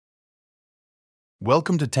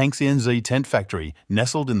Welcome to Tanxianzhe Tent Factory,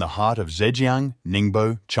 nestled in the heart of Zhejiang,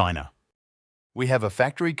 Ningbo, China. We have a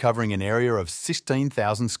factory covering an area of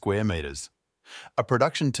 16,000 square meters, a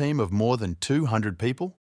production team of more than 200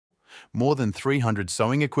 people, more than 300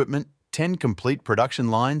 sewing equipment, 10 complete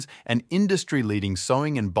production lines, and industry-leading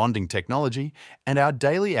sewing and bonding technology, and our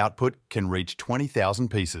daily output can reach 20,000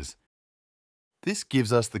 pieces. This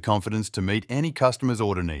gives us the confidence to meet any customer's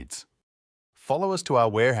order needs. Follow us to our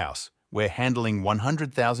warehouse. We're handling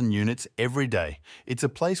 100,000 units every day. It's a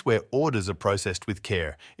place where orders are processed with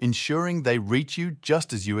care, ensuring they reach you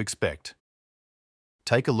just as you expect.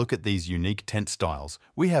 Take a look at these unique tent styles.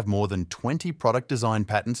 We have more than 20 product design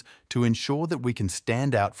patents to ensure that we can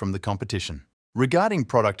stand out from the competition. Regarding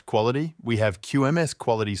product quality, we have QMS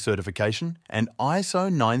quality certification and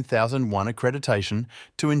ISO 9001 accreditation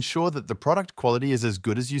to ensure that the product quality is as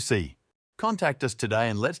good as you see. Contact us today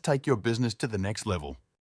and let's take your business to the next level.